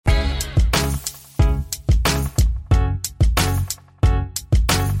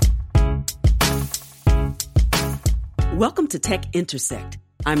Welcome to Tech Intersect.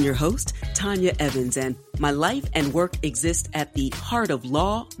 I'm your host, Tanya Evans, and my life and work exist at the heart of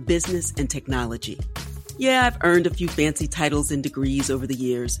law, business, and technology. Yeah, I've earned a few fancy titles and degrees over the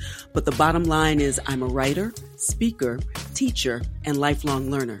years, but the bottom line is I'm a writer, speaker, teacher, and lifelong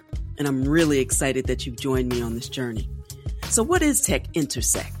learner. And I'm really excited that you've joined me on this journey. So what is Tech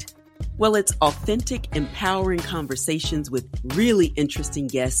Intersect? Well, it's authentic, empowering conversations with really interesting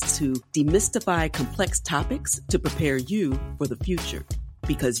guests to demystify complex topics to prepare you for the future.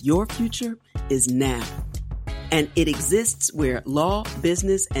 Because your future is now. And it exists where law,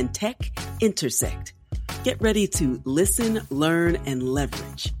 business, and tech intersect. Get ready to listen, learn, and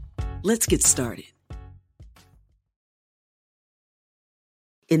leverage. Let's get started.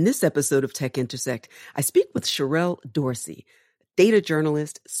 In this episode of Tech Intersect, I speak with Sherrell Dorsey, data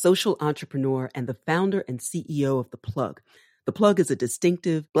journalist, social entrepreneur, and the founder and CEO of The Plug. The Plug is a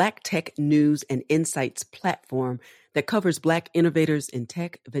distinctive Black tech news and insights platform that covers Black innovators in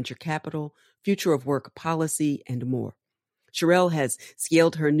tech, venture capital, future of work policy, and more. Sherrell has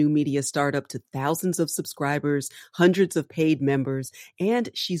scaled her new media startup to thousands of subscribers, hundreds of paid members, and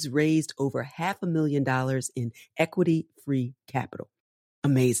she's raised over $500,000 in equity-free capital.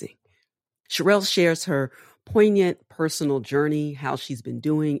 Amazing. Sherrell shares her poignant personal journey, how she's been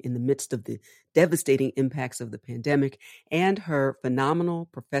doing in the midst of the devastating impacts of the pandemic, and her phenomenal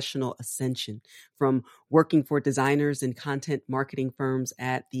professional ascension from working for designers and content marketing firms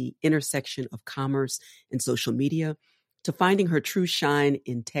at the intersection of commerce and social media to finding her true shine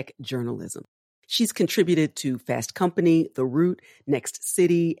in tech journalism. She's contributed to Fast Company, The Root, Next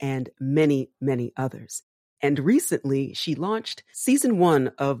City, and many, many others. And recently, she launched season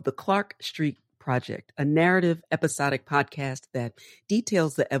 1 of the Clark Street Project, a narrative episodic podcast that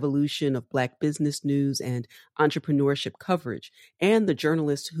details the evolution of Black business news and entrepreneurship coverage and the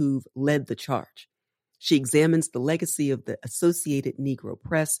journalists who've led the charge. She examines the legacy of the Associated Negro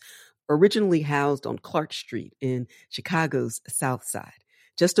Press, originally housed on Clark Street in Chicago's South Side.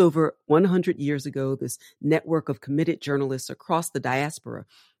 Just over 100 years ago, this network of committed journalists across the diaspora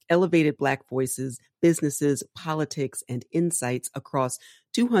elevated Black voices, businesses, politics, and insights across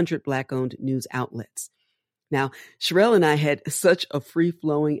 200 Black-owned news outlets. Now, Sherrell and I had such a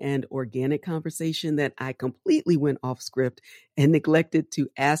free-flowing and organic conversation that I completely went off script and neglected to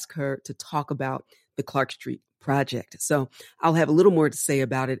ask her to talk about the Clark Street Project. So I'll have a little more to say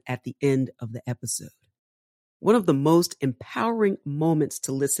about it at the end of the episode. One of the most empowering moments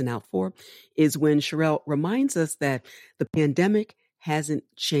to listen out for is when Sherrell reminds us that the pandemic hasn't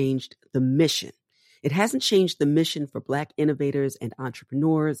changed the mission. It hasn't changed the mission for Black innovators and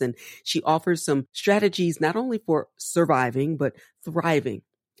entrepreneurs, and she offers some strategies not only for surviving, but thriving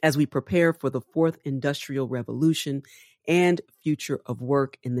as we prepare for the fourth industrial revolution and future of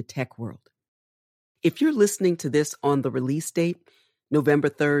work in the tech world. If you're listening to this on the release date, November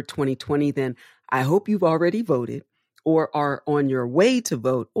 3rd, 2020, then I hope you've already voted or are on your way to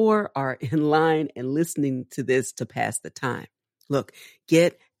vote or are in line and listening to this to pass the time. Look,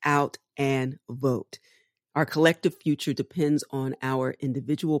 get out and vote. Our collective future depends on our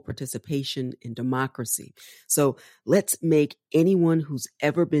individual participation in democracy. So let's make anyone who's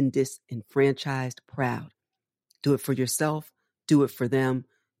ever been disenfranchised proud. Do it for yourself. Do it for them.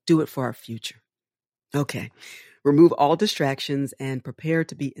 Do it for our future. Okay, remove all distractions and prepare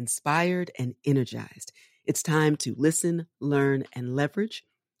to be inspired and energized. It's time to listen, learn, and leverage.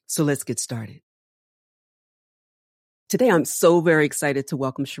 So let's get started. Today, I'm so very excited to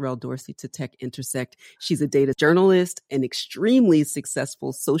welcome Sherrell Dorsey to Tech Intersect. She's a data journalist, an extremely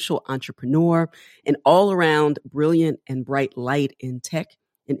successful social entrepreneur, an all-around brilliant and bright light in tech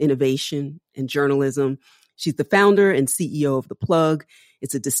and innovation and journalism. She's the founder and CEO of The Plug.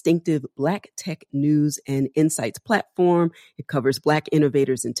 It's a distinctive Black tech news and insights platform. It covers Black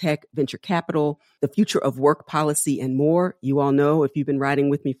innovators in tech, venture capital, the future of work policy, and more. You all know, if you've been riding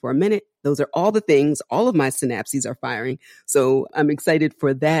with me for a minute, those are all the things. All of my synapses are firing. So I'm excited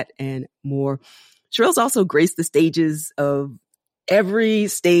for that and more. Sherrell's also graced the stages of every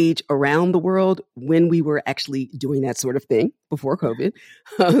stage around the world when we were actually doing that sort of thing before COVID.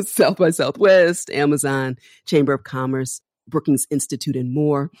 South by Southwest, Amazon, Chamber of Commerce, Brookings Institute, and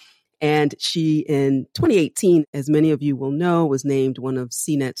more. And she, in 2018, as many of you will know, was named one of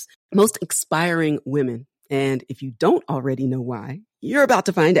CNET's most inspiring women. And if you don't already know why, you're about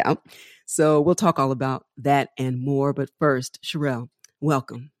to find out. So we'll talk all about that and more. But first, Sherrell,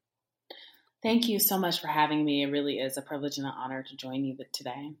 welcome. Thank you so much for having me. It really is a privilege and an honor to join you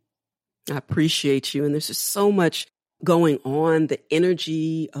today. I appreciate you. And there's just so much going on, the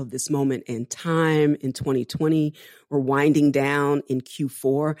energy of this moment in time in 2020. We're winding down in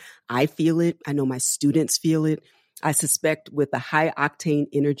Q4. I feel it. I know my students feel it. I suspect with the high octane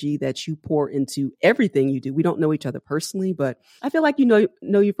energy that you pour into everything you do. We don't know each other personally, but I feel like know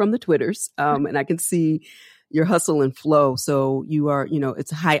you from the Twitters, and I can see your hustle and flow. So you are,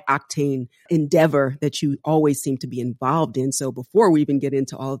 it's a high octane endeavor that you always seem to be involved in. So before we even get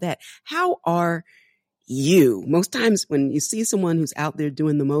into all of that, how are you? Most times when you see someone who's out there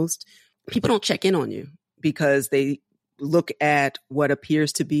doing the most, people don't check in on you because they look at what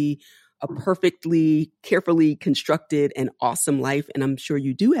appears to be a perfectly carefully constructed and awesome life. And I'm sure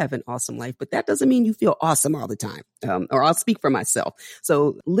you do have an awesome life, but that doesn't mean you feel awesome all the time. Or I'll speak for myself.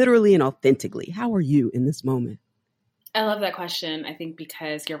 So literally and authentically, how are you in this moment? I love that question. I think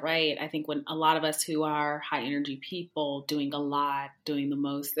because you're right. I think when a lot of us who are high energy people doing a lot, doing the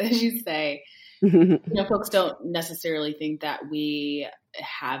most, as you say, folks don't necessarily think that we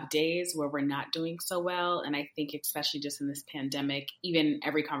have days where we're not doing so well. And I think especially just in this pandemic, even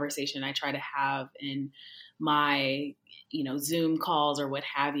every conversation I try to have in my, Zoom calls or what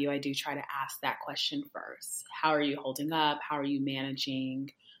have you, I do try to ask that question first. How are you holding up? How are you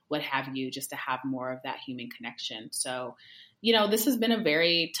managing? What have you, just to have more of that human connection. So, this has been a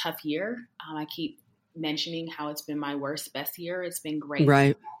very tough year. I keep mentioning how it's been my worst, best year. It's been great.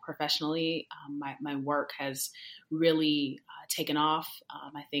 Right. Professionally. My work has really taken off.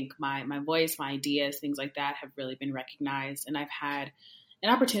 I think my voice, my ideas, things like that have really been recognized. And I've had an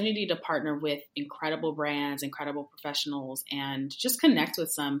opportunity to partner with incredible brands, incredible professionals, and just connect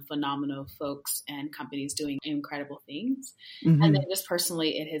with some phenomenal folks and companies doing incredible things. Mm-hmm. And then just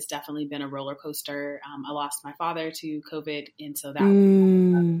personally, it has definitely been a roller coaster. I lost my father to COVID. And so that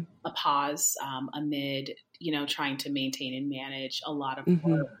was a pause amid, trying to maintain and manage a lot of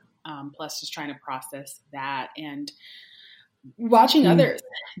work, plus just trying to process that and watching others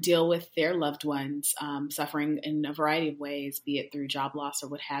deal with their loved ones suffering in a variety of ways, be it through job loss or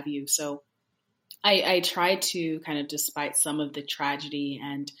what have you. So I try to kind of, despite some of the tragedy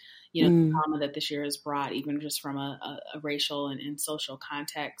and, the trauma that this year has brought, even just from a racial and social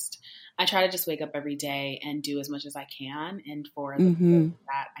context, I try to just wake up every day and do as much as I can. And for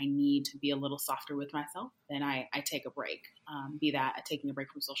that, I need to be a little softer with myself. Then I take a break, be that taking a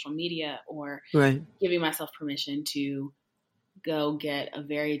break from social media or giving myself permission to go get a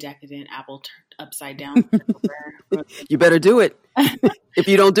very decadent apple upside down. You better do it. If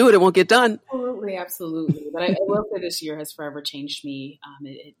you don't do it, it won't get done. Absolutely. But I will say this year has forever changed me.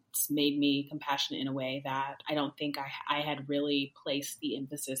 It's made me compassionate in a way that I don't think I had really placed the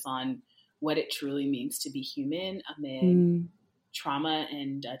emphasis on what it truly means to be human amid trauma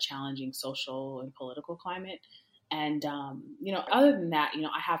and a challenging social and political climate. And, other than that,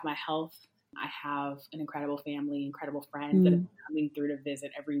 I have my health. I have an incredible family, incredible friends that are coming through to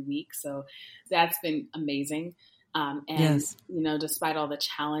visit every week. So that's been amazing. Despite all the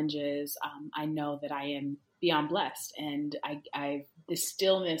challenges, I know that I am beyond blessed. And the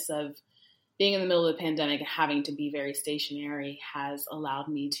stillness of being in the middle of the pandemic and having to be very stationary has allowed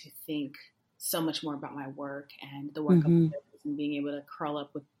me to think so much more about my work and the work of others, and being able to curl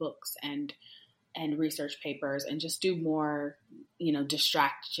up with books and research papers and just do more,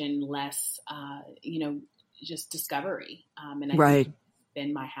 distraction, less, just discovery. And I think it's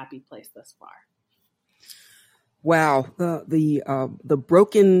been my happy place thus far. Wow. The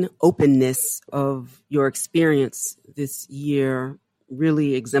broken openness of your experience this year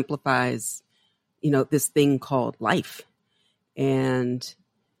really exemplifies, this thing called life. And,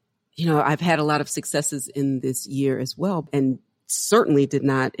 I've had a lot of successes in this year as well, and certainly did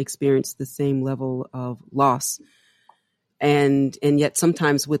not experience the same level of loss. And yet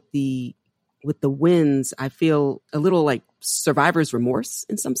sometimes with the wins, I feel a little like survivor's remorse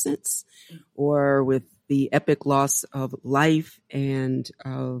in some sense, or with the epic loss of life and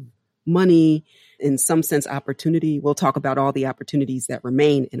of money, in some sense, opportunity. We'll talk about all the opportunities that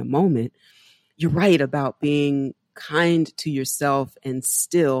remain in a moment. You're right about being kind to yourself and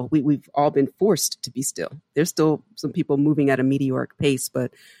still. We've all been forced to be still. There's still some people moving at a meteoric pace,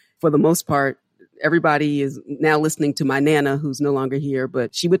 but for the most part, everybody is now listening to my Nana, who's no longer here,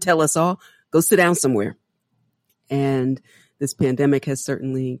 but she would tell us all, go sit down somewhere. And this pandemic has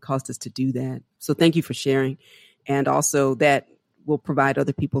certainly caused us to do that. So thank you for sharing. And also that will provide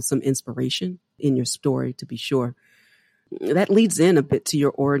other people some inspiration in your story, to be sure. That leads in a bit to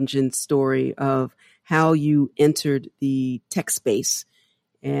your origin story of how you entered the tech space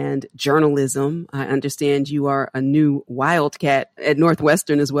and journalism. I understand you are a new wildcat at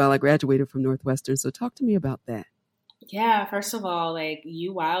Northwestern as well. I graduated from Northwestern. So talk to me about that. Yeah, first of all, like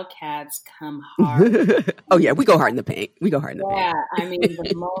you Wildcats come hard. Oh yeah, we go hard in the paint. We go hard in the paint. Yeah, I mean,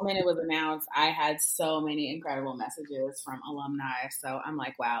 the moment it was announced, I had so many incredible messages from alumni. So I'm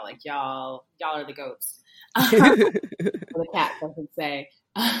like, wow, like y'all are the goats. Or the cats, I should say.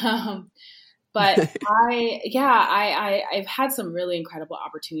 But I've had some really incredible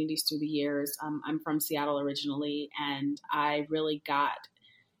opportunities through the years. I'm from Seattle originally, and I really got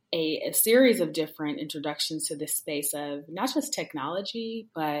a series of different introductions to this space of not just technology,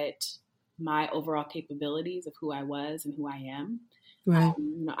 but my overall capabilities of who I was and who I am. Right.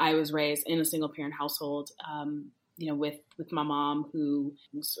 I was raised in a single parent household, with my mom, who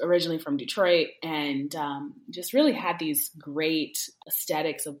was originally from Detroit, and just really had these great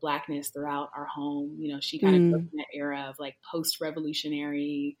aesthetics of Blackness throughout our home. She kind of grew up in that era of like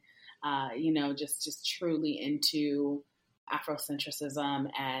post-revolutionary, just truly into Afrocentrism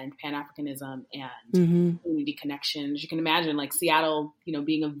and Pan-Africanism and community connections. You can imagine like Seattle,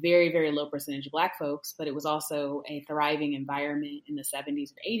 being a very, very low percentage of Black folks, but it was also a thriving environment in the 70s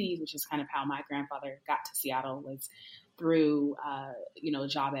and 80s, which is kind of how my grandfather got to Seattle, was through, a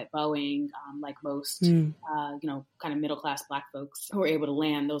job at Boeing, like most, kind of middle-class Black folks who were able to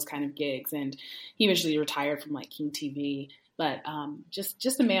land those kind of gigs. And he eventually retired from like King TV, but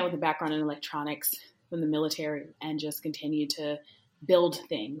just a man with a background in electronics from the military, and just continued to build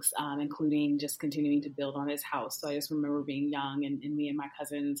things, including just continuing to build on his house. So I just remember being young and me and my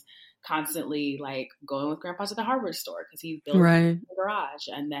cousins constantly like going with grandpa to the hardware store because he built a garage,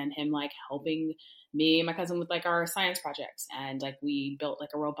 and then him like helping me and my cousin with like our science projects. And like we built like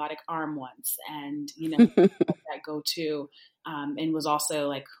a robotic arm once, and, that go-to, and was also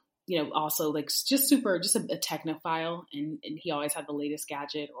like, also like just a technophile, and he always had the latest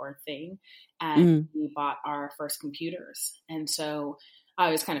gadget or thing. And we bought our first computers. And so I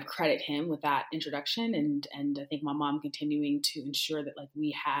always kind of credit him with that introduction. And I think my mom continuing to ensure that like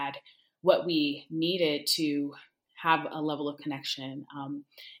we had what we needed to have a level of connection.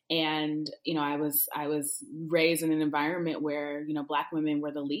 I was raised in an environment where, Black women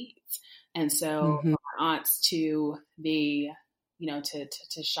were the leads. And so from our aunts to the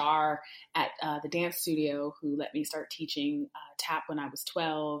to Shar at the dance studio, who let me start teaching tap when I was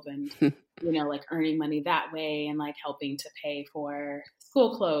 12, and, like earning money that way, and like helping to pay for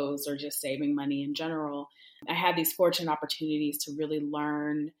school clothes or just saving money in general. I had these fortunate opportunities to really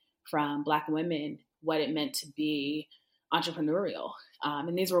learn from Black women what it meant to be entrepreneurial.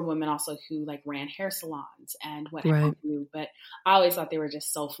 And these were women also who like ran hair salons and what have you. But I always thought they were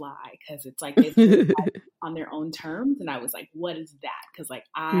just so fly, because it's like they did on their own terms. And I was like, what is that? Because like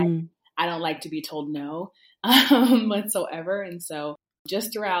I don't like to be told no whatsoever. And so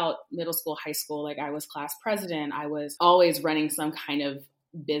just throughout middle school, high school, like I was class president. I was always running some kind of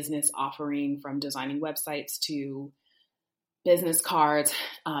business offering, from designing websites to business cards,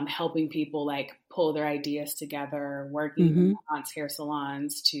 helping people like pull their ideas together, working in aunts' hair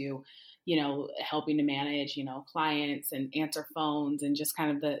salons, to, helping to manage, clients and answer phones, and just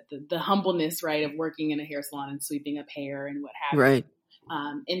kind of the humbleness, right, of working in a hair salon and sweeping up hair and what have you,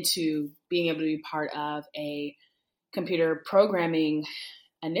 into being able to be part of a computer programming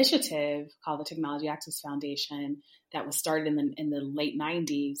initiative called the Technology Access Foundation, that was started in the late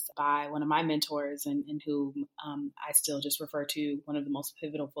 90s by one of my mentors, and who I still just refer to, one of the most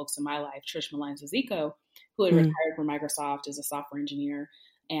pivotal folks in my life, Trish Malines-Zico, who had retired from Microsoft as a software engineer,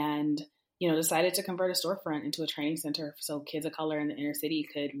 and decided to convert a storefront into a training center so kids of color in the inner city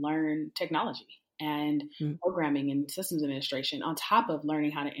could learn technology and programming and systems administration, on top of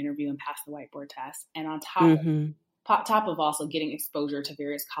learning how to interview and pass the whiteboard test, and on top of also getting exposure to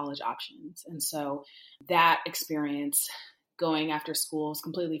various college options. And so that experience, going after school, was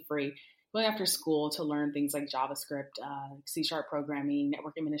completely free. Going after school to learn things like JavaScript, C# programming,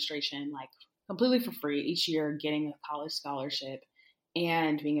 network administration, like completely for free each year, getting a college scholarship,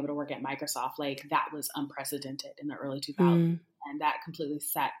 and being able to work at Microsoft, like that was unprecedented in the early 2000s. And that completely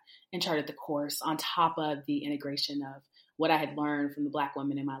set and charted the course, on top of the integration of what I had learned from the Black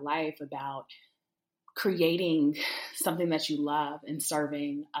women in my life about creating something that you love and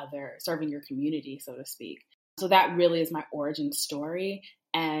serving your community, so to speak. So that really is my origin story.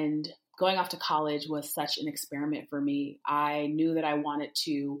 And going off to college was such an experiment for me. I knew that I wanted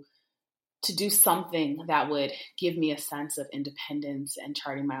to to do something that would give me a sense of independence and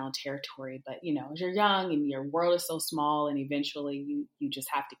charting my own territory. But, as you're young and your world is so small, and eventually you just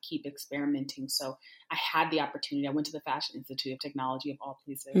have to keep experimenting. So I had the opportunity. I went to the Fashion Institute of Technology of all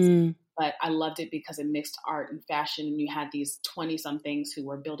places, but I loved it because it mixed art and fashion. And you had these 20-somethings who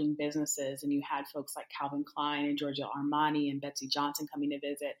were building businesses, and you had folks like Calvin Klein and Giorgio Armani and Betsy Johnson coming to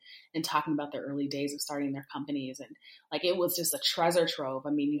visit and talking about their early days of starting their companies. And it was just a treasure trove. I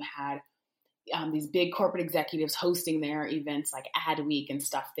mean, you had these big corporate executives hosting their events like Ad Week and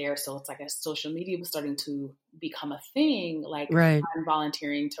stuff there. So it's like a social media was starting to become a thing. Right. I'm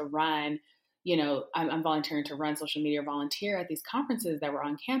volunteering to run, I'm volunteering to run social media or volunteer at these conferences that were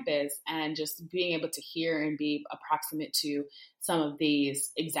on campus, and just being able to hear and be approximate to some of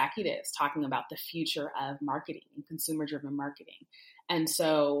these executives talking about the future of marketing and consumer-driven marketing. And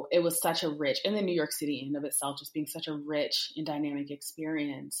so it was such a rich, and then New York City in and of itself just being such a rich and dynamic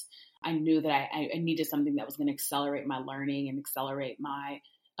experience. I knew that I needed something that was going to accelerate my learning and accelerate my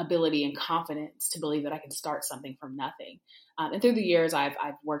ability and confidence to believe that I could start something from nothing. And through the years, I've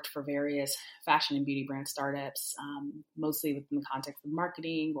worked for various fashion and beauty brand startups, mostly within the context of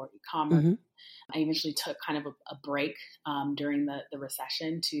marketing or e-commerce. Mm-hmm. I eventually took kind of a break during the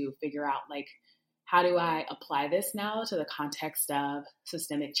recession to figure out, how do I apply this now to the context of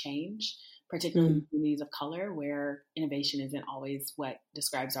systemic change, particularly in communities of color, where innovation isn't always what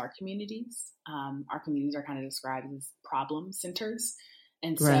describes our communities. Our communities are kind of described as problem centers.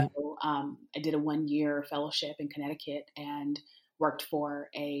 And so I did a 1-year fellowship in Connecticut and worked for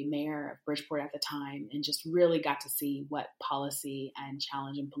a mayor of Bridgeport at the time, and just really got to see what policy and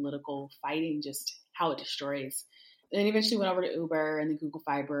challenge and political fighting, just how it destroys. And then eventually went over to Uber and then Google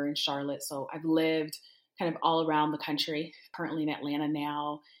Fiber in Charlotte. So I've lived kind of all around the country, currently in Atlanta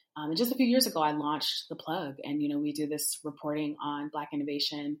now. And just a few years ago, I launched The Plug. And, we do this reporting on Black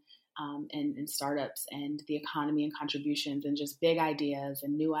innovation and startups and the economy and contributions, and just big ideas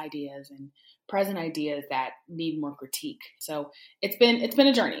and new ideas and present ideas that need more critique. So it's been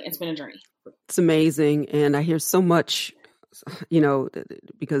a journey. It's been a journey. It's amazing. And I hear so much,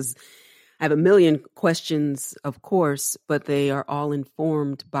 because I have a million questions, of course, but they are all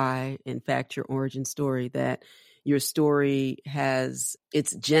informed by, in fact, your origin story, that your story has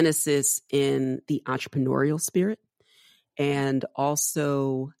its genesis in the entrepreneurial spirit and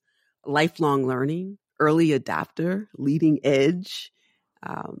also lifelong learning, early adopter, leading edge,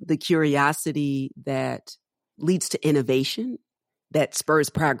 the curiosity that leads to innovation that spurs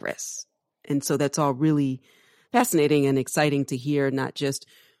progress. And so that's all really fascinating and exciting to hear, not just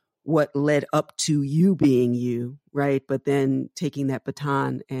what led up to you being you, right? But then taking that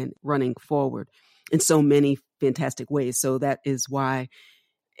baton and running forward in so many fantastic ways. So that is why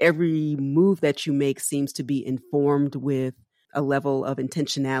every move that you make seems to be informed with a level of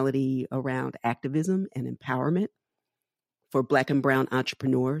intentionality around activism and empowerment for Black and brown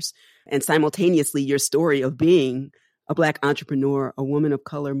entrepreneurs. And simultaneously, your story of being a Black entrepreneur, a woman of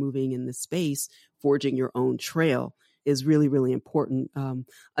color moving in this space, forging your own trail, is really, really important.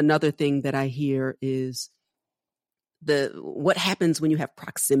 Another thing that I hear is what happens when you have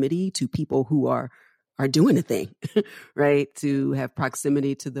proximity to people who are doing a thing, right? To have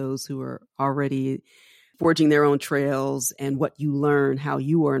proximity to those who are already forging their own trails, and what you learn, how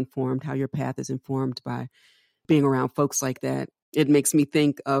you are informed, how your path is informed by being around folks like that. It makes me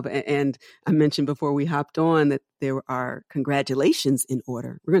think of, and I mentioned before we hopped on that there are congratulations in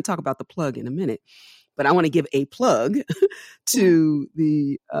order. We're going to talk about The Plug in a minute. But I want to give a plug to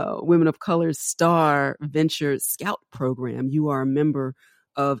the Women of Color Star Venture Scout program. You are a member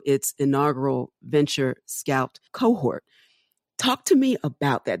of its inaugural Venture Scout cohort. Talk to me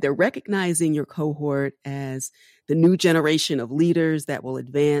about that. They're recognizing your cohort as the new generation of leaders that will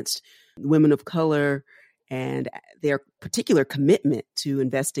advance women of color, and their particular commitment to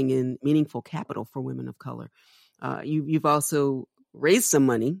investing in meaningful capital for women of color. You've also raised some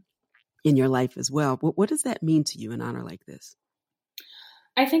money in your life as well. What does that mean to you, an honor like this?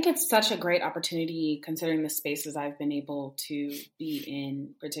 I think it's such a great opportunity, considering the spaces I've been able to be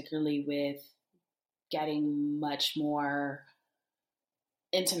in, particularly with getting much more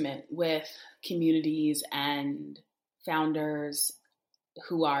intimate with communities and founders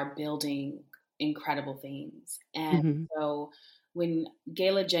who are building incredible things. And so when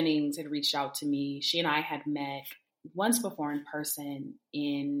Gayla Jennings had reached out to me, she and I had met once before in person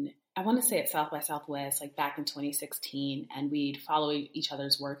I want to say at South by Southwest, back in 2016, and we'd follow each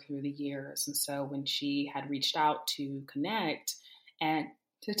other's work through the years. And so when she had reached out to connect and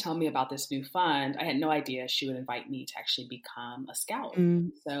to tell me about this new fund, I had no idea she would invite me to actually become a scout.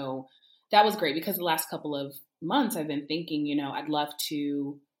 So that was great, because the last couple of months I've been thinking, I'd love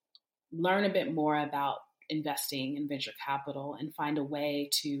to learn a bit more about investing in venture capital and find a way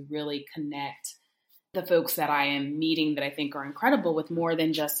to really connect the folks that I am meeting that I think are incredible with more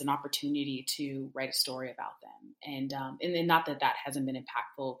than just an opportunity to write a story about them. And not that that hasn't been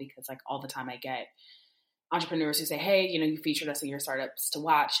impactful, because like all the time I get entrepreneurs who say, hey, you featured us in your startups to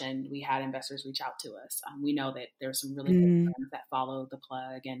watch, and we had investors reach out to us. We know that there's some really good brands that follow the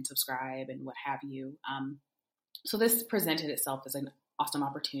plug and subscribe and what have you. So this presented itself as an awesome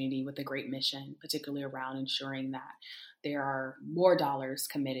opportunity with a great mission, particularly around ensuring that there are more dollars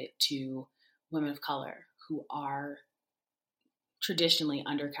committed to women of color who are traditionally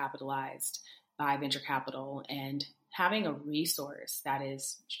undercapitalized by venture capital, and having a resource that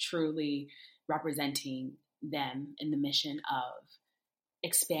is truly representing them in the mission of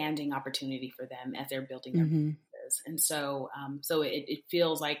expanding opportunity for them as they're building their businesses. And so it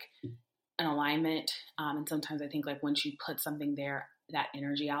feels like an alignment. And sometimes I think like once you put something there, that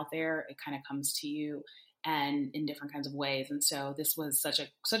energy out there, it kind of comes to you and in different kinds of ways. And so this was such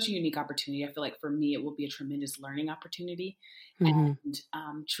a unique opportunity. I feel like for me, it will be a tremendous learning opportunity and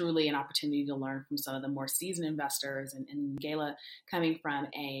truly an opportunity to learn from some of the more seasoned investors. And Gayla, coming from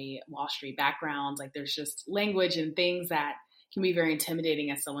a Wall Street background, like there's just language and things that can be very intimidating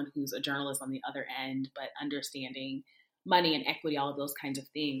as someone who's a journalist on the other end, but understanding money and equity, all of those kinds of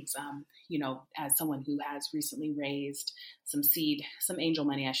things. As someone who has recently raised some angel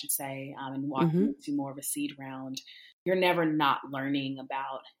money, I should say, and walked into more of a seed round, you're never not learning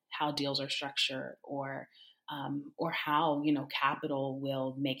about how deals are structured or how, capital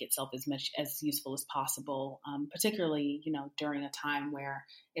will make itself as useful as possible, particularly, during a time where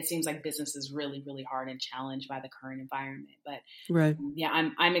it seems like business is really, really hard and challenged by the current environment. But right.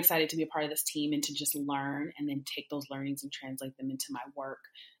 I'm excited to be a part of this team and to just learn and then take those learnings and translate them into my work,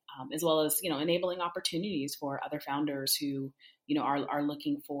 as well as, enabling opportunities for other founders who, are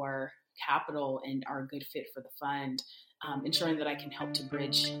looking for capital and are a good fit for the fund, ensuring that I can help to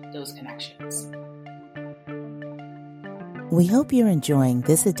bridge those connections. We hope you're enjoying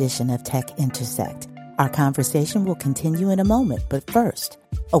this edition of Tech Intersect. Our conversation will continue in a moment, but first,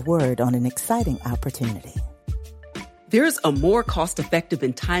 a word on an exciting opportunity. There's a more cost-effective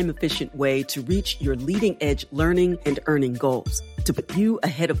and time-efficient way to reach your leading-edge learning and earning goals, to put you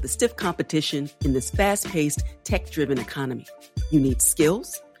ahead of the stiff competition in this fast-paced, tech-driven economy. You need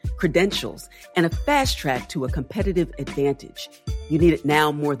skills, credentials, and a fast track to a competitive advantage. You need it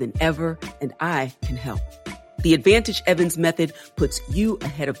now more than ever, and I can help. The Advantage Evans method puts you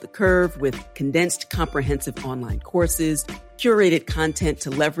ahead of the curve with condensed, comprehensive online courses, curated content to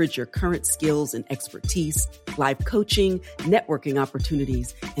leverage your current skills and expertise, live coaching, networking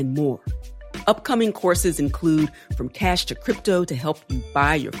opportunities, and more. Upcoming courses include From Cash to Crypto to help you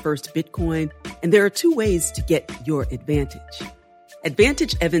buy your first Bitcoin, and there are 2 ways to get your advantage.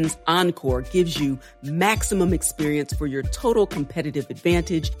 Advantage Evans Encore gives you maximum experience for your total competitive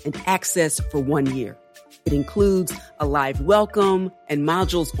advantage and access for 1 year. It includes a live welcome and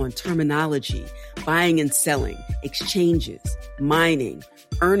modules on terminology, buying and selling, exchanges, mining,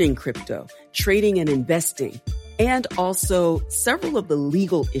 earning crypto, trading and investing, and also several of the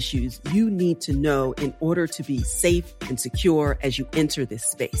legal issues you need to know in order to be safe and secure as you enter this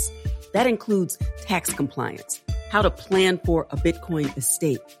space. That includes tax compliance, how to plan for a Bitcoin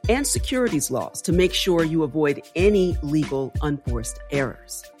estate, and securities laws to make sure you avoid any legal unforced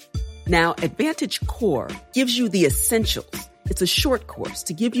errors. Now, Advantage Core gives you the essentials. It's a short course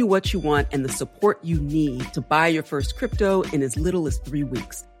to give you what you want and the support you need to buy your first crypto in as little as 3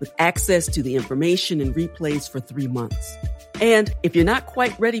 weeks, with access to the information and replays for 3 months. And if you're not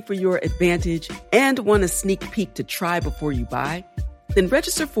quite ready for your Advantage and want a sneak peek to try before you buy, then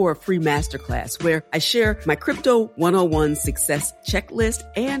register for a free masterclass where I share my Crypto 101 success checklist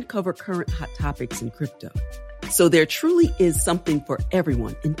and cover current hot topics in crypto. So there truly is something for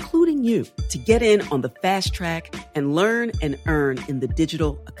everyone, including you, to get in on the fast track and learn and earn in the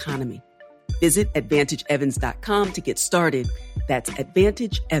digital economy. Visit AdvantageEvans.com to get started. That's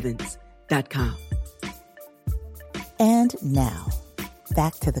AdvantageEvans.com. And now,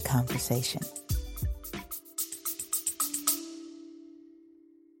 back to the conversation.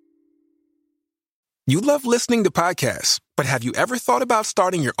 You love listening to podcasts, but have you ever thought about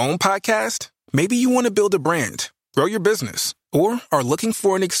starting your own podcast? Maybe you want to build a brand, grow your business, or are looking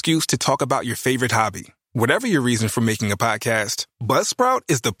for an excuse to talk about your favorite hobby. Whatever your reason for making a podcast, Buzzsprout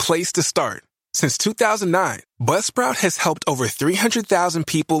is the place to start. Since 2009, Buzzsprout has helped over 300,000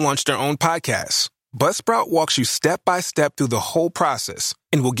 people launch their own podcasts. Buzzsprout walks you step by step through the whole process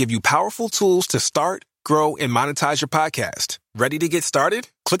and will give you powerful tools to start, grow, and monetize your podcast. Ready to get started?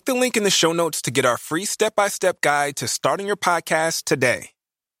 Click the link in the show notes to get our free step-by-step guide to starting your podcast today.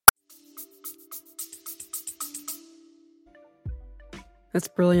 That's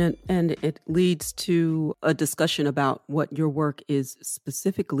brilliant. And it leads to a discussion about what your work is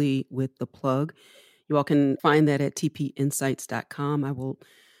specifically with the plug. You all can find that at tpinsights.com. I will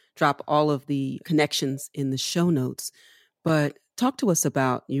drop all of the connections in the show notes. But talk to us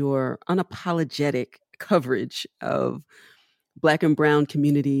about your unapologetic coverage of Black and Brown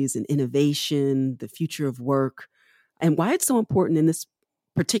communities and innovation, the future of work, and why it's so important in this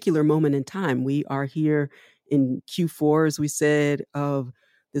particular moment in time. We are here in Q4, as we said, of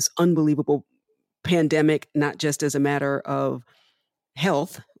this unbelievable pandemic, not just as a matter of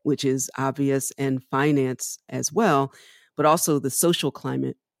health, which is obvious, and finance as well, but also the social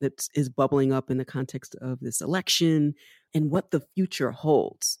climate that is bubbling up in the context of this election and what the future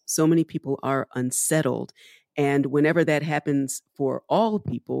holds. So many people are unsettled. And whenever that happens for all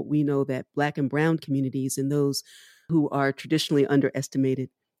people, we know that Black and Brown communities and those who are traditionally underestimated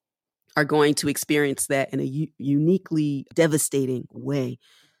are going to experience that in a uniquely devastating way.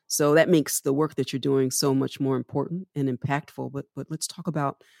 So that makes the work that you're doing so much more important and impactful. But let's talk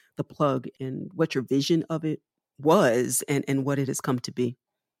about the plug and what your vision of it was and what it has come to be.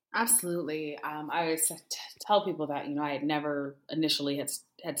 Absolutely. I always tell people that, I had never initially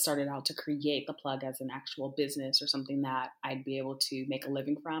had started out to create the plug as an actual business or something that I'd be able to make a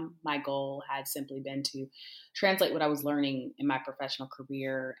living from. My goal had simply been to translate what I was learning in my professional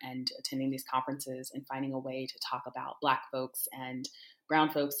career and attending these conferences and finding a way to talk about Black folks and Brown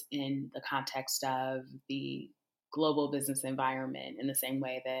folks in the context of the global business environment in the same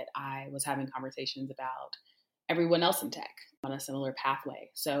way that I was having conversations about everyone else in tech on a similar pathway.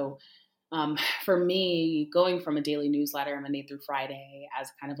 So for me, going from a daily newsletter Monday through Friday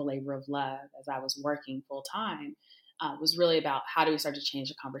as kind of a labor of love as I was working full time was really about how do we start to change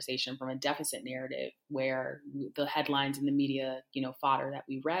the conversation from a deficit narrative where the headlines in the media, fodder that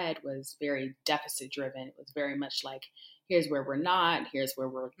we read was very deficit driven. It was very much like, here's where we're not, here's where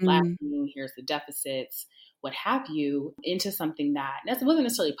we're lacking, here's the deficits, what have you, into something that wasn't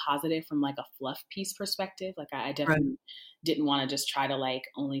necessarily positive from like a fluff piece perspective. Like I definitely didn't want to just try to like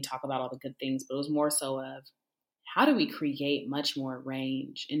only talk about all the good things, but it was more so of how do we create much more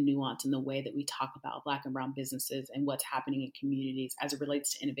range and nuance in the way that we talk about Black and Brown businesses and what's happening in communities as it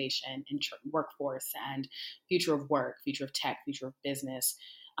relates to innovation and workforce and future of work, future of tech, future of business.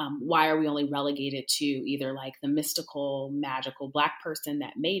 Why are we only relegated to either like the mystical, magical Black person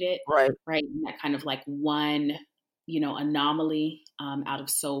that made it, right? And that kind of like one, anomaly out of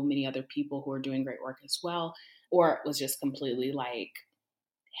so many other people who are doing great work as well, or it was just completely like,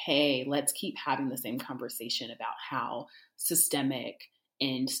 hey, let's keep having the same conversation about how systemic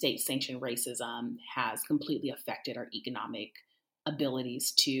and state-sanctioned racism has completely affected our economic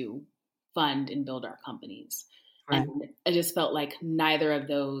abilities to fund and build our companies. Right. And I just felt like neither of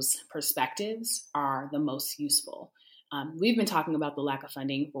those perspectives are the most useful. We've been talking about the lack of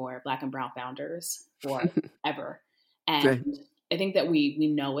funding for Black and Brown founders forever. And I think that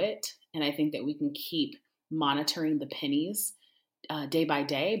we know it. And I think that we can keep monitoring the pennies day by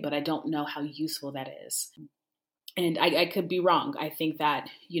day, but I don't know how useful that is. And I could be wrong. I think that,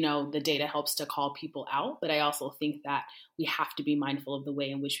 the data helps to call people out, but I also think that we have to be mindful of the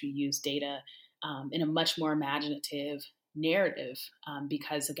way in which we use data in a much more imaginative narrative,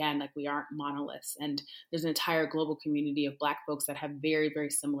 because again, like we aren't monoliths, and there's an entire global community of Black folks that have very, very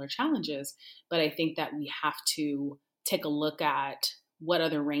similar challenges. But I think that we have to take a look at what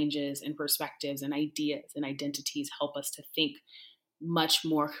other ranges and perspectives and ideas and identities help us to think much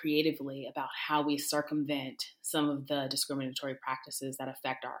more creatively about how we circumvent some of the discriminatory practices that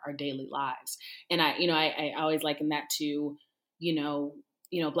affect our daily lives. And I always liken that to,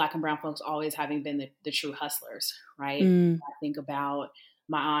 Black and Brown folks always having been the true hustlers, right? I think about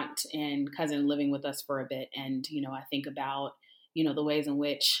my aunt and cousin living with us for a bit. And, I think about, the ways in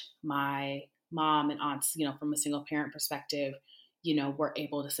which my mom and aunts, from a single parent perspective, were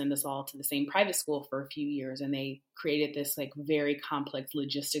able to send us all to the same private school for a few years. And they created this like very complex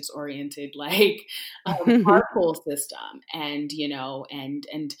logistics oriented, like carpool system. And,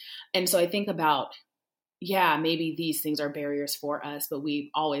 and so I think about, maybe these things are barriers for us, but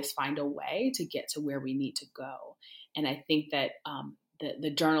we always find a way to get to where we need to go. And I think that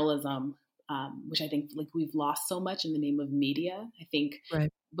the journalism, which I think like we've lost so much in the name of media. I think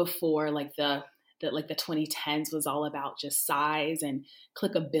before like the 2010s was all about just size and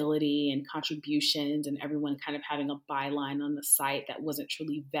clickability and contributions and everyone kind of having a byline on the site that wasn't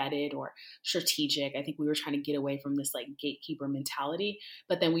truly vetted or strategic. I think we were trying to get away from this like gatekeeper mentality,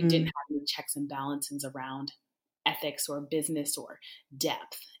 but then we didn't have any checks and balances around ethics or business or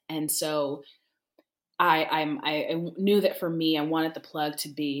depth. And so I knew that for me, I wanted the plug to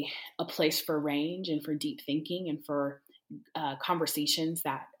be a place for range and for deep thinking and for conversations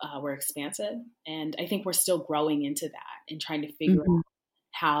that were expansive. And I think we're still growing into that and trying to figure Mm-hmm. out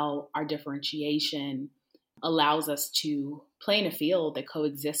how our differentiation allows us to play in a field that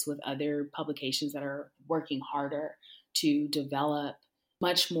coexists with other publications that are working harder to develop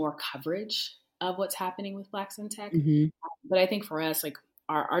much more coverage of what's happening with Blacks in tech. Mm-hmm. But I think for us, like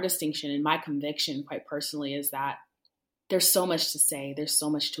our distinction and my conviction quite personally is that there's so much to say, there's so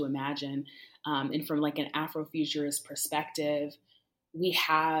much to imagine. And from like an Afrofuturist perspective, we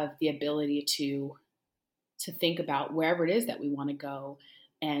have the ability to think about wherever it is that we want to go.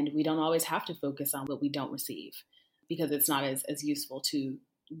 And we don't always have to focus on what we don't receive because it's not as useful to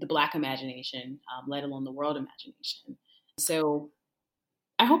the Black imagination, let alone the world imagination. So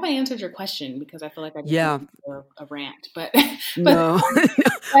I hope I answered your question because I feel like I just went Yeah. into a rant, but No,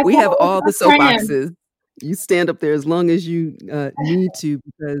 I we have all the thought I am. soapboxes. You stand up there as long as you need to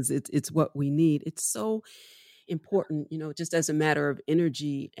because it's what we need. It's so important, just as a matter of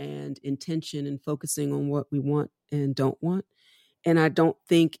energy and intention and focusing on what we want and don't want. And I don't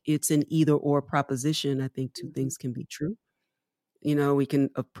think it's an either or proposition. I think two things can be true. We can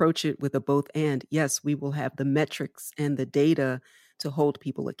approach it with a both and. Yes, we will have the metrics and the data to hold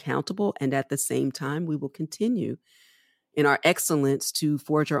people accountable. And at the same time, we will continue in our excellence to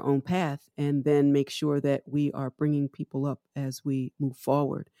forge our own path and then make sure that we are bringing people up as we move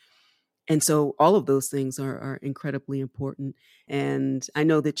forward. And so all of those things are incredibly important. And I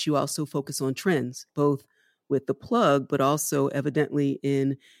know that you also focus on trends, both with the plug, but also evidently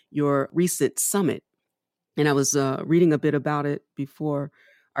in your recent summit. And I was reading a bit about it before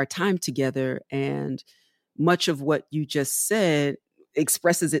our time together. And much of what you just said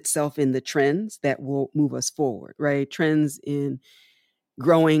expresses itself in the trends that will move us forward, right? Trends in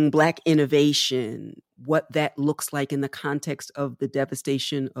growing Black innovation, what that looks like in the context of the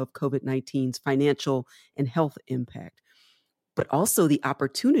devastation of COVID-19's financial and health impact, but also the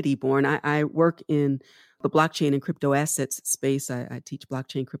opportunity born. I work in the blockchain and crypto assets space. I teach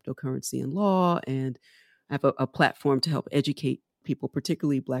blockchain, cryptocurrency, and law, and I have a platform to help educate people,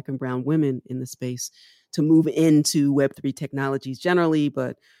 particularly Black and brown women in the space, to move into Web3 technologies generally,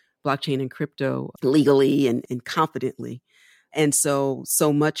 but blockchain and crypto legally and confidently. And so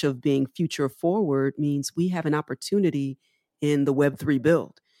much of being future forward means we have an opportunity in the Web3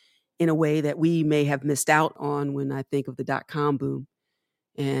 build in a way that we may have missed out on when I think of the dot-com boom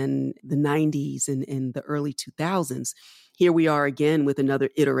and the 90s and the early 2000s. Here we are again with another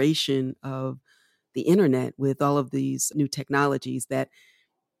iteration of the internet with all of these new technologies that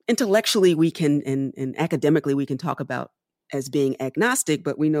intellectually we can and academically we can talk about as being agnostic,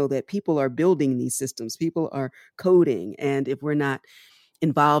 but we know that people are building these systems, people are coding. And if we're not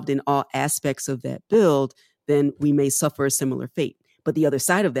involved in all aspects of that build, then we may suffer a similar fate. But the other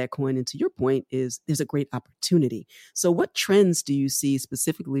side of that coin, and to your point, is there's a great opportunity. So what trends do you see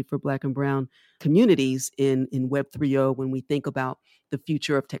specifically for Black and brown communities in Web 3.0 when we think about the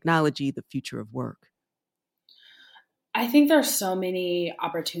future of technology, the future of work? I think there's so many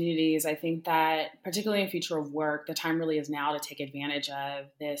opportunities. I think that particularly in future of work, the time really is now to take advantage of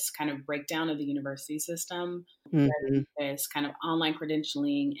this kind of breakdown of the university system. Mm-hmm. This kind of online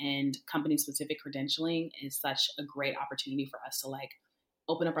credentialing and company specific credentialing is such a great opportunity for us to like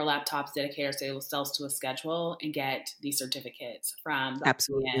open up our laptops, dedicate ourselves to a schedule and get these certificates from the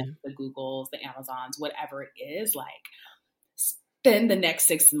Absolutely. IBM, the Googles, the Amazons, whatever it is. Like spend the next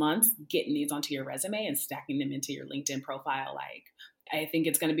 6 months getting these onto your resume and stacking them into your LinkedIn profile. Like, I think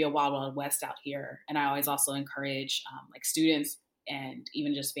it's going to be a wild, wild west out here. And I always also encourage like students and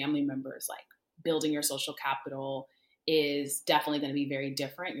even just family members, like building your social capital is definitely going to be very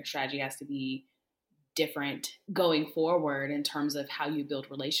different. Your strategy has to be different going forward in terms of how you build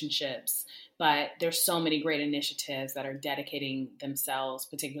relationships. But there's so many great initiatives that are dedicating themselves,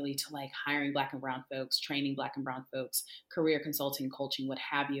 particularly to like hiring Black and brown folks, training Black and brown folks, career consulting, coaching, what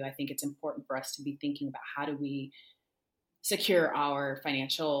have you. I think it's important for us to be thinking about how do we secure our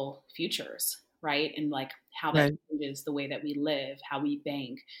financial futures, right? And like how that Right. changes the way that we live, how we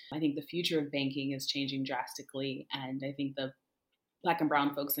bank. I think the future of banking is changing drastically. And I think the Black and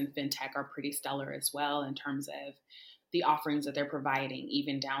brown folks in fintech are pretty stellar as well in terms of the offerings that they're providing,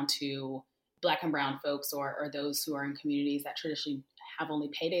 even down to Black and brown folks or those who are in communities that traditionally have only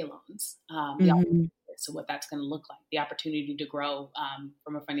payday loans. Mm-hmm. So what that's going to look like, the opportunity to grow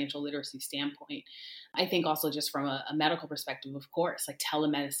from a financial literacy standpoint. I think also just from a medical perspective, of course, like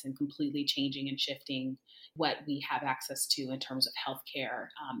telemedicine completely changing and shifting what we have access to in terms of healthcare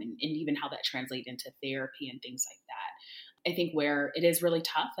and even how that translates into therapy and things like that. I think where it is really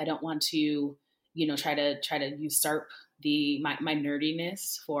tough, I don't want to, try to usurp my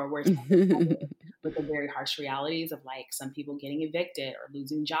nerdiness for where with the very harsh realities of like some people getting evicted or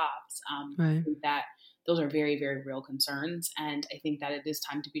losing jobs. I Right. think that those are very, very real concerns. And I think that it is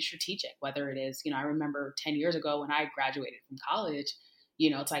time to be strategic, whether it is, I remember 10 years ago when I graduated from college,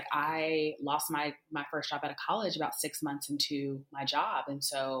 it's like I lost my first job out of college about 6 months into my job. And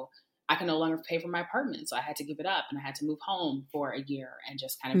so I can no longer pay for my apartment. So I had to give it up and I had to move home for a year and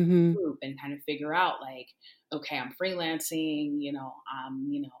just kind of Mm-hmm. group and kind of figure out like, okay, I'm freelancing,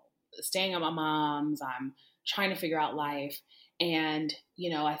 I'm, staying at my mom's, I'm trying to figure out life. And,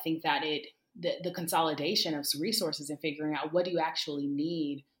 I think that the consolidation of resources and figuring out what do you actually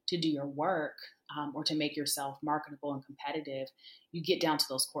need to do your work or to make yourself marketable and competitive, you get down to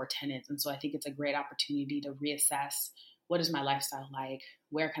those core tenets. And so I think it's a great opportunity to reassess what is my lifestyle like?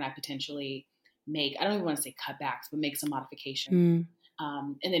 Where can I potentially make, I don't even want to say cutbacks, but make some modifications. Mm.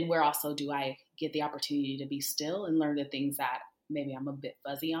 And then where also do I get the opportunity to be still and learn the things that maybe I'm a bit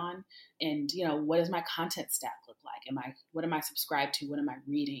fuzzy on? And, what does my content stack look like? What am I subscribed to? What am I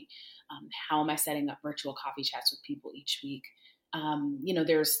reading? How am I setting up virtual coffee chats with people each week?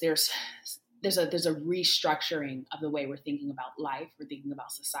 There's a restructuring of the way we're thinking about life, we're thinking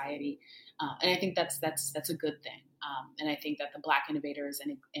about society, and I think that's a good thing. And I think that the Black innovators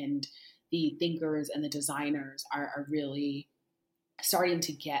and the thinkers and the designers are really starting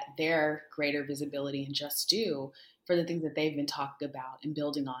to get their greater visibility and just due for the things that they've been talking about and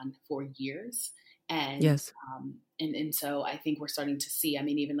building on for years. And Yes. and so I think we're starting to see,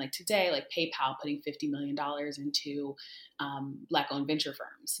 even like today, like PayPal putting $50 million into Black-owned venture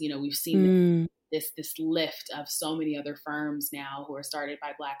firms. We've seen Mm. this lift of so many other firms now who are started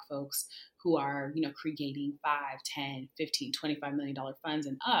by Black folks who are, creating 5, 10, 15, $25 million funds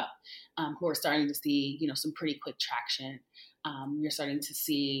and up, who are starting to see, some pretty quick traction. You're starting to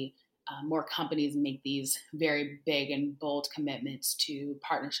see more companies make these very big and bold commitments to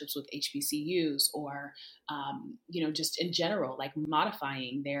partnerships with HBCUs or, just in general, like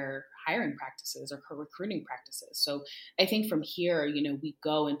modifying their hiring practices or recruiting practices. So I think from here, we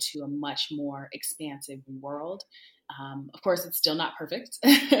go into a much more expansive world. Of course, it's still not perfect.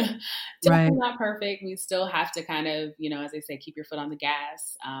 Definitely Right. not perfect. We still have to kind of, as they say, keep your foot on the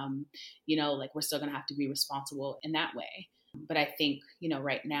gas. Like we're still going to have to be responsible in that way. But I think,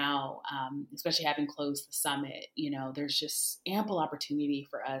 right now, especially having closed the summit, there's just ample opportunity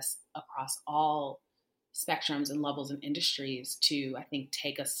for us across all spectrums and levels and industries to, I think,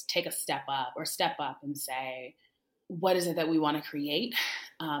 take a step up and say, what is it that we want to create?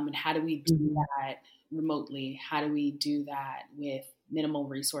 And how do we do Mhm. that remotely? How do we do that with minimal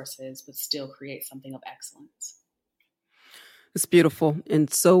resources, but still create something of excellence? It's beautiful and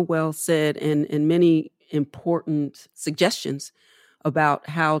so well said, and many important suggestions about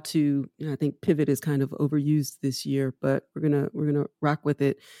how to. I think pivot is kind of overused this year, but we're gonna rock with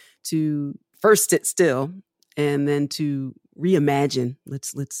it. To first sit still, and then to reimagine.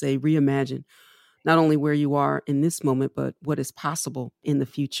 Let's say reimagine not only where you are in this moment, but what is possible in the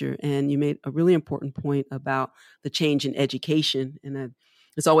future. And you made a really important point about the change in education. And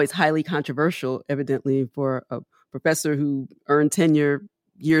it's always highly controversial, evidently, for a professor who earned tenure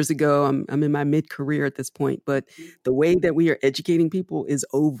years ago. I'm in my mid-career at this point, but the way that we are educating people is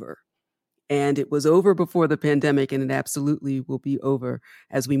over. And it was over before the pandemic, and it absolutely will be over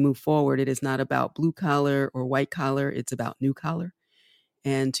as we move forward. It is not about blue collar or white collar. It's about new collar.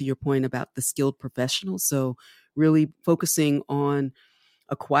 And to your point about the skilled professionals. So really focusing on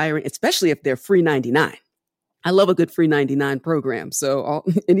acquiring, especially if they're free 99. I love a good free 99 program. So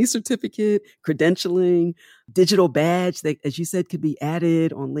any certificate, credentialing, digital badge that, as you said, could be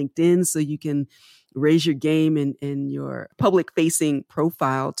added on LinkedIn so you can raise your game in your public facing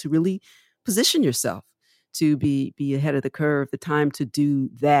profile to really position yourself to be ahead of the curve. The time to do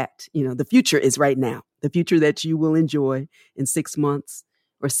that, the future is right now. The future that you will enjoy in 6 months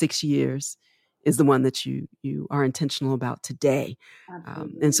or 6 years is the one that you are intentional about today. And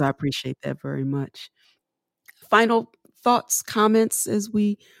Absolutely. so I appreciate that very much. Final thoughts, comments as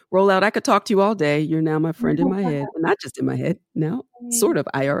we roll out. I could talk to you all day. You're now my friend in my head, well, not just in my head, now sort of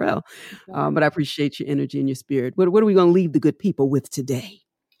IRL. But I appreciate your energy and your spirit. What are we going to leave the good people with today?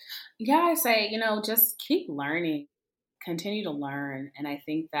 Yeah, I say, just keep learning, continue to learn. And I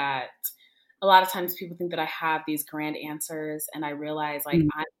think that a lot of times people think that I have these grand answers, and I realize like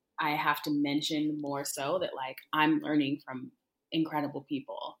Mm. I have to mention more so that like I'm learning from incredible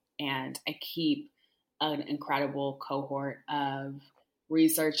people, and I keep an incredible cohort of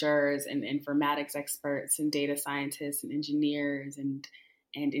researchers and informatics experts and data scientists and engineers and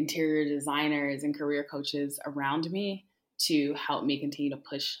interior designers and career coaches around me to help me continue to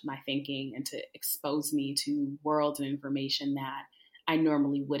push my thinking and to expose me to worlds and information that I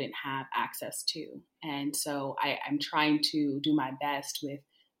normally wouldn't have access to. And so I'm trying to do my best with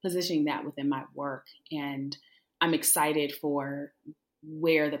positioning that within my work. And I'm excited for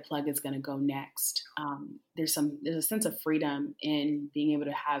where the plug is going to go next. There's a sense of freedom in being able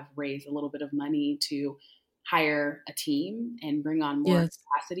to have raised a little bit of money to hire a team and bring on more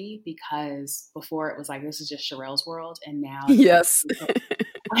capacity, because before it was like, this is just Sherrell's world. And now yes.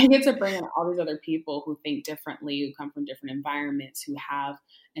 I get to bring in all these other people who think differently, who come from different environments, who have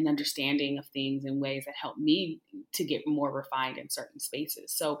an understanding of things in ways that help me to get more refined in certain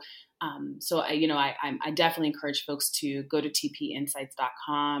spaces. So I definitely encourage folks to go to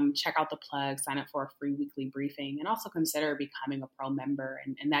tpinsights.com, check out the plug, sign up for a free weekly briefing, and also consider becoming a pro member.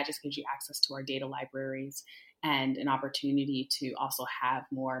 And that just gives you access to our data libraries and an opportunity to also have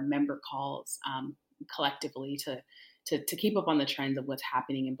more member calls collectively to keep up on the trends of what's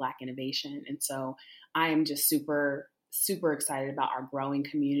happening in Black innovation. And so I am just super, super excited about our growing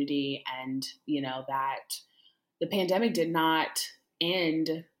community, and, that the pandemic did not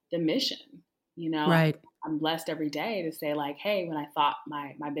end the mission. Right. I'm blessed every day to say, like, hey, when I thought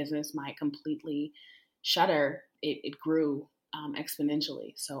my business might completely shutter, it grew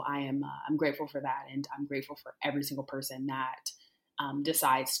exponentially. So I'm grateful for that. And I'm grateful for every single person that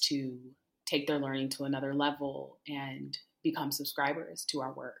decides to take their learning to another level and become subscribers to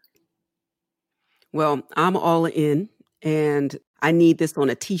our work. Well, I'm all in, and I need this on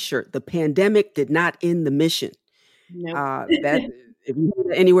a t-shirt. The pandemic did not end the mission. Nope. That if you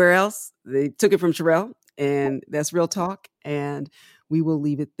hear it anywhere else, they took it from Sherrell, and that's real talk. And we will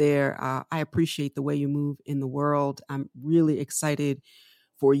leave it there. I appreciate the way you move in the world. I'm really excited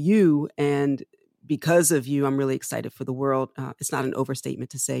for you, and because of you, I'm really excited for the world. It's not an overstatement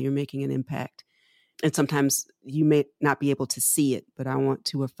to say you're making an impact. And sometimes you may not be able to see it, but I want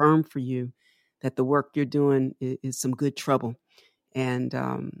to affirm for you that the work you're doing is some good trouble. And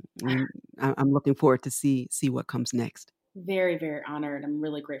I'm looking forward to see what comes next. Very, very honored. I'm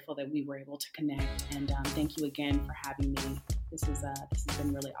really grateful that we were able to connect. And thank you again for having me. This has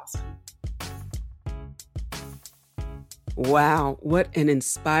been really awesome. Wow, what an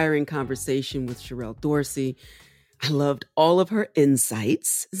inspiring conversation with Sherrell Dorsey. I loved all of her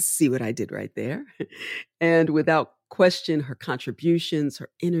insights. See what I did right there? And without question, her contributions, her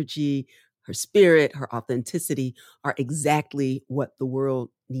energy, her spirit, her authenticity are exactly what the world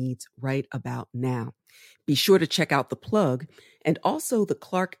needs right about now. Be sure to check out The Plug and also the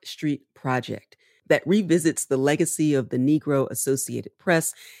Clark Street Project that revisits the legacy of the Negro Associated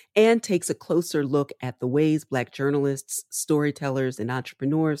Press and takes a closer look at the ways Black journalists, storytellers, and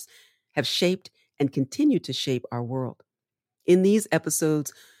entrepreneurs have shaped and continue to shape our world. In these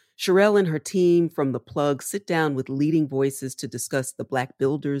episodes, Sherrell and her team from The Plug sit down with leading voices to discuss the Black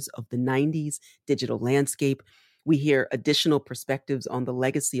builders of the 90s digital landscape. We hear additional perspectives on the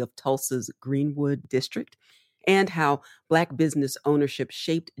legacy of Tulsa's Greenwood district and how Black business ownership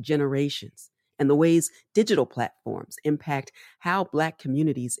shaped generations and the ways digital platforms impact how Black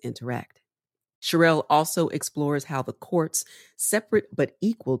communities interact. Sherrell also explores how the court's separate but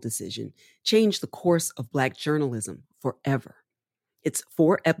equal decision changed the course of Black journalism forever. It's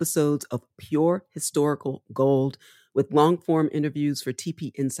 4 episodes of pure historical gold with long-form interviews for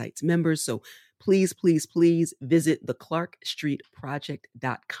TP Insights members. So please, please, please visit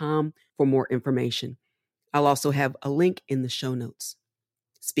theclarkstreetproject.com for more information. I'll also have a link in the show notes.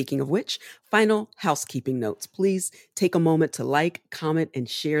 Speaking of which, final housekeeping notes. Please take a moment to like, comment, and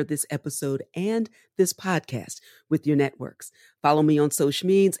share this episode and this podcast with your networks. Follow me on social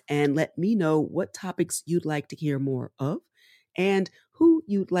medias and let me know what topics you'd like to hear more of and who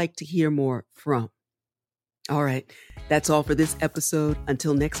you'd like to hear more from. All right, that's all for this episode.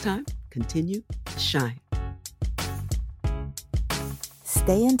 Until next time, continue to shine.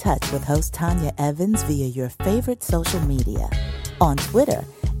 Stay in touch with host Tanya Evans via your favorite social media. On Twitter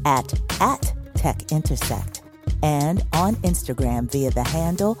at TechIntersect and on Instagram via the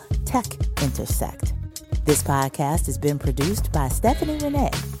handle TechIntersect. This podcast has been produced by Stephanie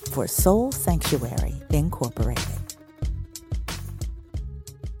Renee for Soul Sanctuary Incorporated.